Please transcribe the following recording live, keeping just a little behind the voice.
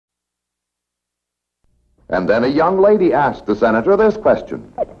And then a young lady asked the senator this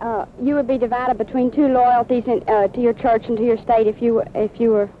question. You would be divided between two loyalties to your church and to your state if you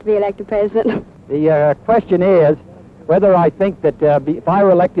were to be elected president. The question is whether I think that if I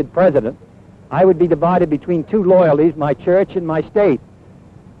were elected president, I would be divided between two loyalties, my church and my state.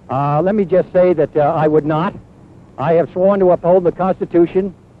 Let me just say that I would not. I have sworn to uphold the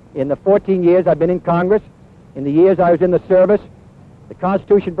Constitution in the 14 years I've been in Congress, in the years I was in the service. The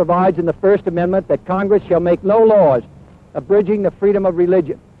Constitution provides in the First Amendment that Congress shall make no laws abridging the freedom of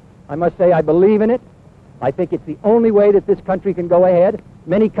religion. I must say I believe in it. I think it's the only way that this country can go ahead.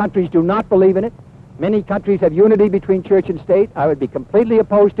 Many countries do not believe in it. Many countries have unity between church and state. I would be completely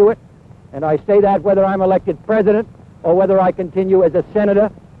opposed to it. And I say that whether I'm elected president or whether I continue as a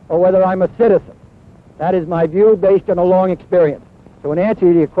senator or whether I'm a citizen. That is my view based on a long experience. So in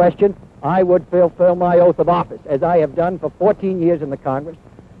answer to your question, I would fulfill my oath of office, as I have done for 14 years in the Congress.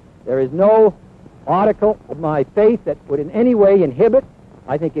 There is no article of my faith that would in any way inhibit.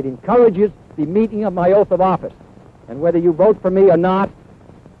 I think it encourages the meeting of my oath of office. And whether you vote for me or not,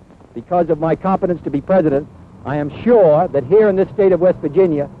 because of my competence to be president, I am sure that here in this state of West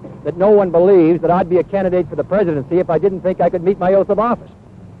Virginia, that no one believes that I'd be a candidate for the presidency if I didn't think I could meet my oath of office.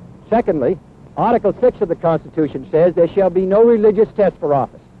 Secondly, Article 6 of the Constitution says there shall be no religious test for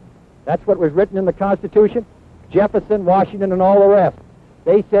office. That's what was written in the Constitution. Jefferson, Washington, and all the rest.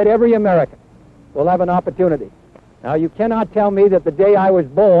 They said every American will have an opportunity. Now, you cannot tell me that the day I was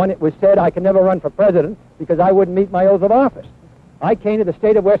born it was said I can never run for president because I wouldn't meet my oath of office. I came to the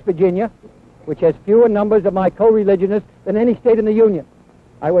state of West Virginia, which has fewer numbers of my co-religionists than any state in the Union.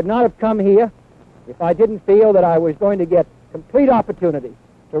 I would not have come here if I didn't feel that I was going to get complete opportunity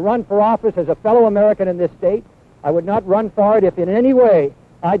to run for office as a fellow American in this state. I would not run for it if in any way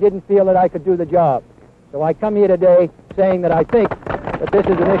I didn't feel that I could do the job. So I come here today saying that I think that this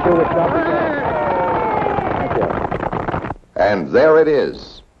is an issue which shall be done. Thank you. And there it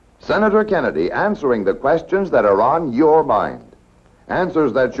is. Senator Kennedy answering the questions that are on your mind.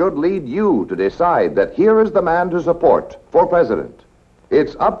 Answers that should lead you to decide that here is the man to support for president.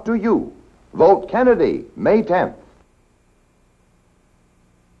 It's up to you. Vote Kennedy, May 10th.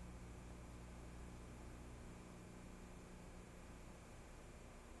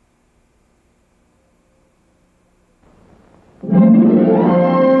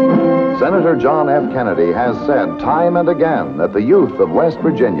 Senator John F. Kennedy has said time and again that the youth of West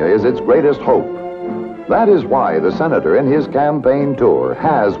Virginia is its greatest hope. That is why the senator in his campaign tour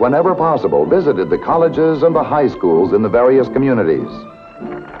has, whenever possible, visited the colleges and the high schools in the various communities.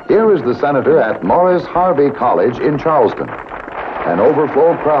 Here is the senator at Morris Harvey College in Charleston. An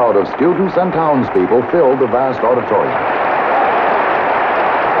overflow crowd of students and townspeople filled the vast auditorium.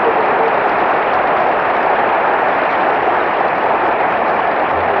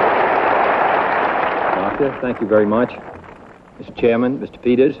 Thank you very much. Mr. Chairman, Mr.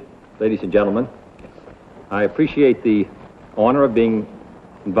 Peters, ladies and gentlemen, I appreciate the honor of being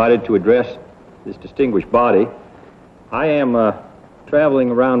invited to address this distinguished body. I am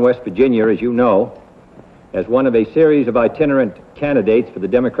traveling around West Virginia, as you know, as one of a series of itinerant candidates for the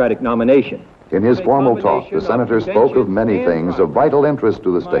Democratic nomination. In his formal talk, the senator spoke of many things of vital interest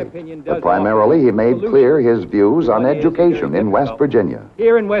to the state, but primarily he made clear his views on education in West Virginia.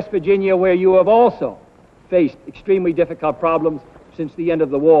 Here in West Virginia, where you have also faced extremely difficult problems since the end of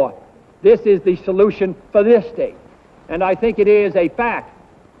the war, this is the solution for this state. And I think it is a fact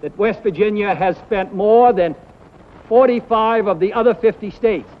that West Virginia has spent more than 45 of the other 50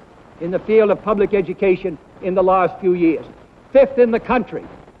 states in the field of public education in the last few years. Fifth in the country,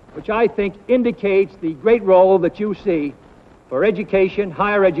 which I think indicates the great role that you see for education,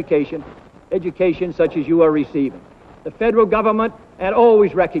 higher education, education such as you are receiving. The federal government had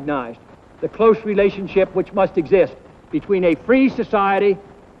always recognized the close relationship which must exist between a free society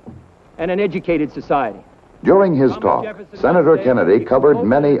and an educated society. During his talk, Senator Kennedy covered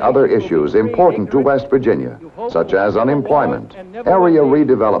many other issues important to West Virginia, such as unemployment, area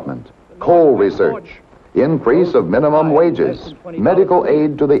redevelopment, coal research, increase of minimum wages, medical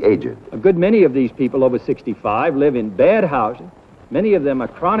aid to the aged. A good many of these people over 65 live in bad housing. Many of them are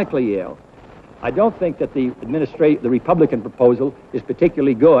chronically ill. I don't think that the Republican proposal is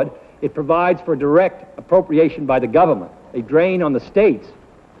particularly good. It provides for direct appropriation by the government, a drain on the states,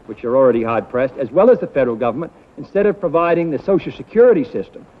 which are already hard-pressed, as well as the federal government, instead of providing the Social Security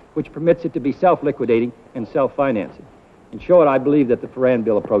system, which permits it to be self-liquidating and self-financing. In short, I believe that the Farran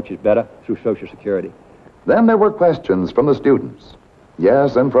bill approach is better through Social Security. Then there were questions from the students.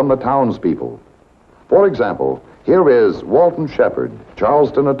 Yes, and from the townspeople. For example, here is Walton Shepard,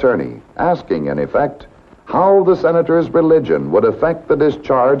 Charleston attorney, asking, in effect, how the senator's religion would affect the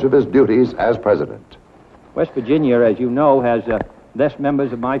discharge of his duties as president. West Virginia, as you know, has less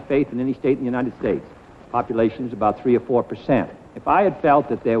members of my faith than any state in the United States. Population is about 3 or 4%. If I had felt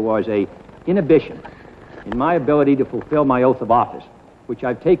that there was a inhibition in my ability to fulfill my oath of office, which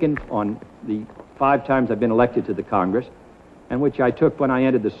I've taken on the 5 times I've been elected to the Congress, and which I took when I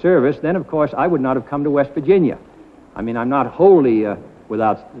entered the service, then of course I would not have come to West Virginia. I mean, I'm not wholly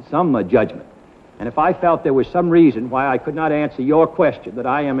without some judgment. And if I felt there was some reason why I could not answer your question, that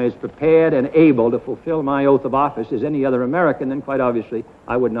I am as prepared and able to fulfill my oath of office as any other American, then quite obviously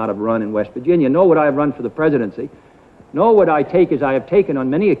I would not have run in West Virginia, nor would I have run for the presidency, nor would I take, as I have taken on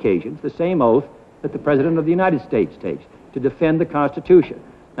many occasions, the same oath that the President of the United States takes, to defend the Constitution.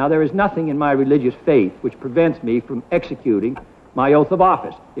 Now, there is nothing in my religious faith which prevents me from executing my oath of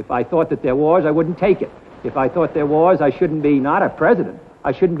office. If I thought that there was, I wouldn't take it. If I thought there was, I shouldn't be not a president.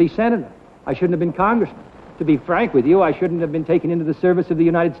 I shouldn't be senator. I shouldn't have been congressman. To be frank with you, I shouldn't have been taken into the service of the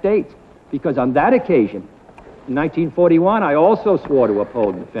United States, because on that occasion, in 1941, I also swore to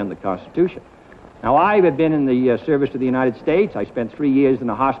uphold and defend the Constitution. Now, I have been in the service of the United States. I spent 3 years in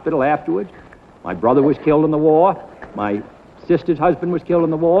the hospital afterwards. My brother was killed in the war. My sister's husband was killed in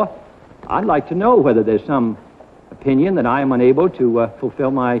the war. I'd like to know whether there's some opinion that I am unable to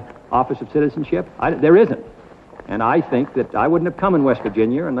fulfill my office of citizenship. There isn't. And I think that I wouldn't have come in West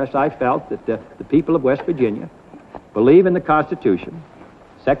Virginia unless I felt that the people of West Virginia believe in the Constitution,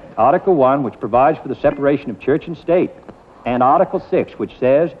 Article 1, which provides for the separation of church and state, and Article 6, which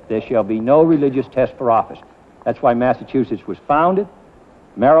says there shall be no religious test for office. That's why Massachusetts was founded.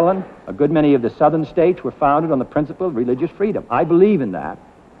 Maryland, a good many of the southern states were founded on the principle of religious freedom. I believe in that,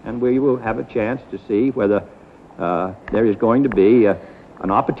 and we will have a chance to see whether there is going to be an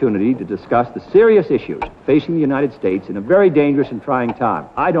opportunity to discuss the serious issues facing the United States in a very dangerous and trying time.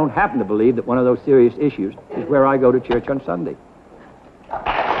 I don't happen to believe that one of those serious issues is where I go to church on Sunday.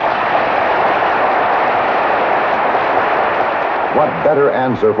 What better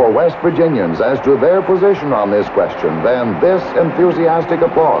answer for West Virginians as to their position on this question than this enthusiastic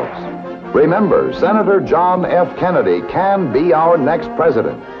applause? Remember, Senator John F. Kennedy can be our next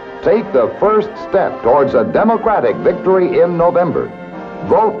president. Take the first step towards a Democratic victory in November.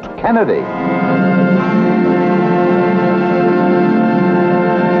 Vote Kennedy.